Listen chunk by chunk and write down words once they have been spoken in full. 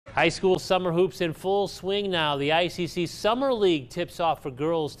High school summer hoops in full swing now. The ICC Summer League tips off for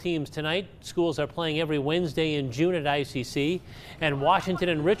girls teams tonight. Schools are playing every Wednesday in June at ICC. And Washington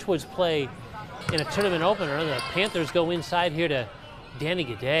and Richwoods play in a tournament opener. The Panthers go inside here to Danny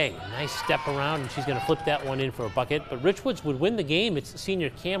Gaudet. Nice step around, and she's going to flip that one in for a bucket. But Richwoods would win the game. It's senior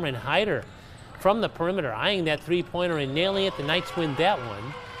Cameron Hyder from the perimeter, eyeing that three-pointer and nailing it. The Knights win that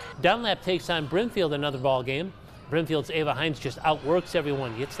one. Dunlap takes on Brimfield, another ball game. Brimfield's Ava Hines just outworks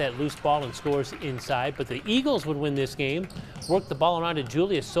everyone, gets that loose ball and scores inside. But the Eagles would win this game. Work the ball around to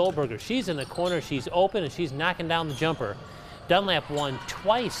Julia Solberger. She's in the corner, she's open, and she's knocking down the jumper. Dunlap won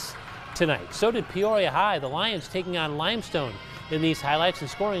twice tonight. So did Peoria High. The Lions taking on Limestone in these highlights and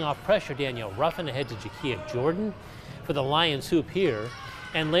scoring off pressure. Danielle Ruffin ahead to Jakia Jordan for the Lions hoop here.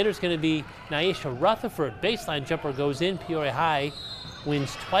 And later it's going to be Naisha Rutherford. Baseline jumper goes in. Peoria High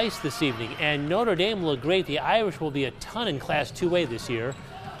wins twice this evening. And Notre Dame will look great. The Irish will be a ton in Class 2A this year.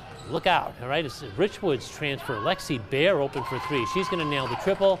 Look out, all right? It's Richwoods transfer. Lexi Bear open for three. She's going to nail the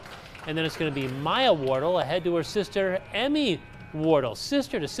triple. And then it's going to be Maya Wardle ahead to her sister, Emmy Wardle.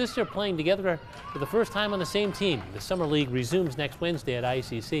 Sister to sister playing together for the first time on the same team. The Summer League resumes next Wednesday at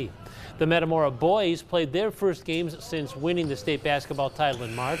ICC. The Metamora boys played their first games since winning the state basketball title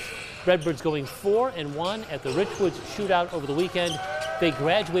in March. Redbirds going 4-1 at the Richwoods shootout over the weekend. They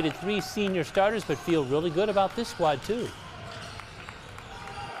graduated 3 senior starters, but feel really good about this squad too.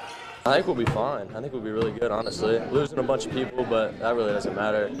 I think we'll be fine. I think we'll be really good, honestly. Losing a bunch of people, but that really doesn't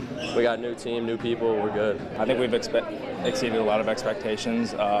matter. We got a new team, new people, we're good. I think we've exceeded a lot of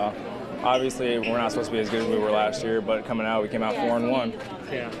expectations. Obviously, we're not supposed to be as good as we were last year, but coming out, we came out 4-1.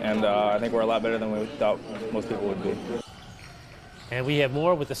 Yeah. And I think we're a lot better than we thought most people would be. And we have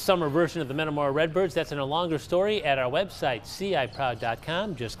more with the summer version of the Metamora Redbirds. That's in a longer story at our website,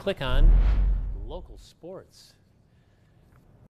 ciproud.com. Just click on Local Sports.